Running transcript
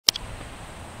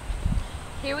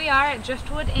Here we are at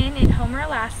Driftwood Inn in Homer,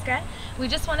 Alaska. We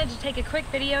just wanted to take a quick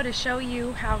video to show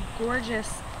you how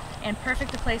gorgeous and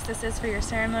perfect a place this is for your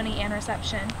ceremony and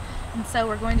reception. And so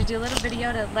we're going to do a little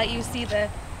video to let you see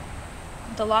the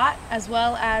lot as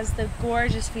well as the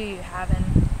gorgeous view you have,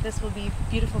 and this will be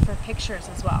beautiful for pictures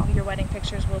as well. Your wedding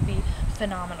pictures will be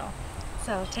phenomenal.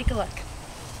 So take a look.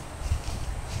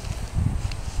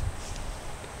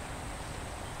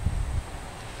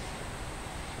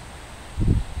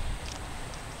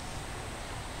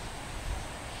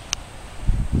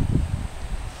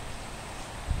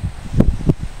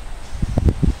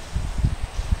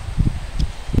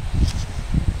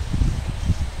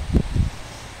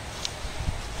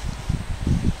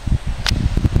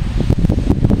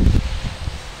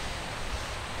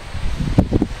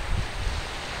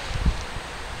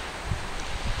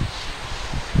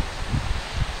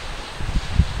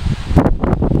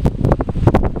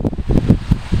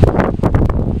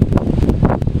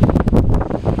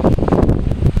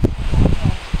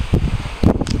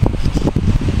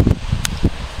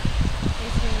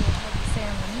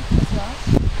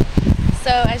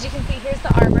 So as you can see, here's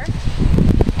the arbor,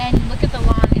 and look at the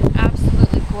lawn, it's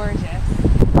absolutely gorgeous.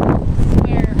 This is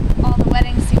where all the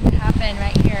weddings seem to happen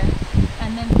right here.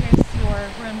 And then here's your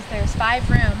rooms. There's 5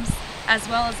 rooms, as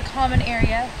well as a common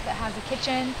area that has a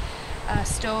kitchen, a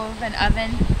stove, and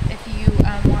oven if you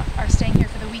are staying here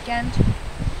for the weekend.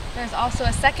 There's also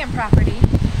a second property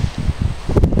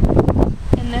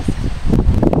in this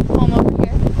home over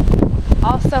here.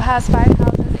 Also has 5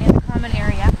 houses and a common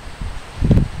area.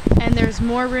 And there's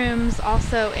more rooms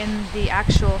also in the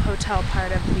actual hotel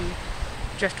part of the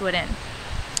Driftwood Inn.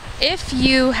 If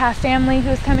you have family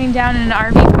who's coming down in an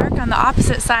RV park on the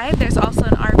opposite side, there's also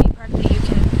an RV park that you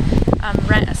can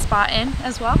rent a spot in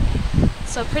as well.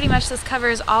 So pretty much this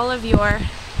covers all of your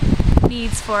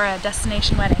needs for a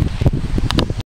destination wedding.